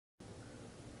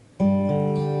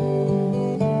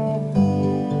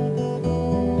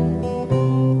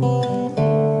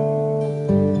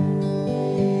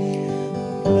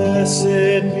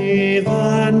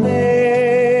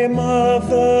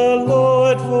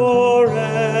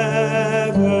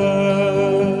forever.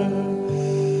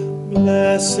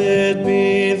 Blessed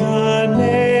be the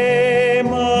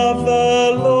name of the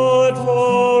Lord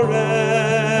forever.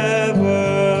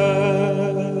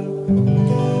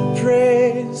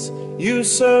 Praise, you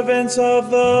servants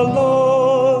of the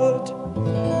Lord.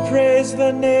 Praise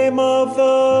the name of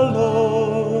the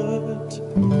Lord.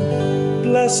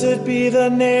 Blessed be the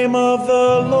name of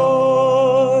the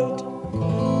Lord,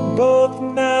 both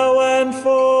now and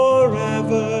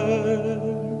forever.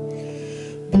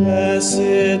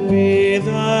 Blessed be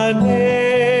the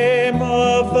name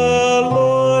of the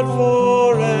Lord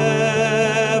forever.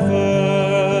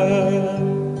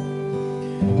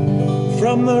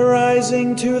 From the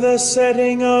rising to the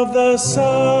setting of the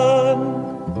sun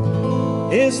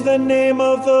is the name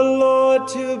of the Lord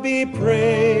to be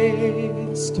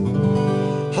praised.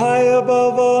 High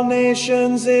above all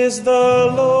nations is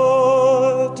the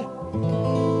Lord.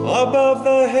 Above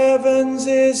the heavens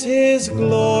is his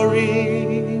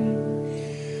glory.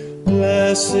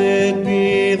 Blessed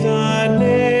be the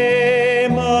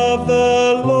name of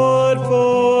the Lord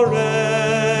forever.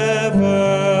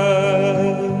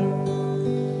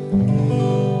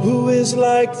 Who is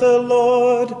like the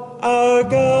Lord our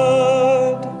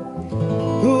God,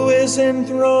 who is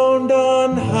enthroned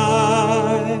on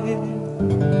high,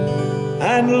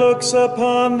 and looks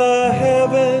upon the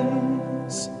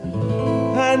heavens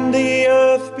and the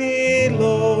earth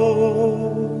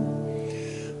below.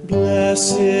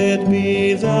 Blessed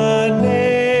be the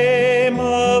name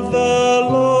of the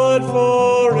Lord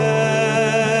forever.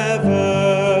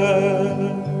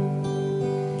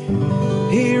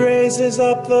 He raises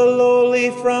up the lowly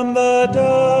from the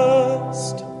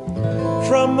dust.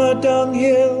 From the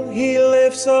dunghill he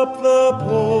lifts up the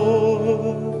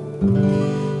poor,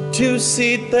 to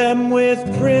seat them with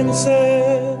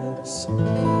princes,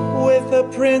 with the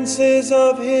princes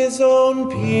of his own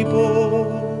people.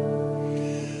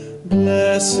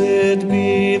 Blessed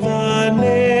be the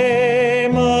name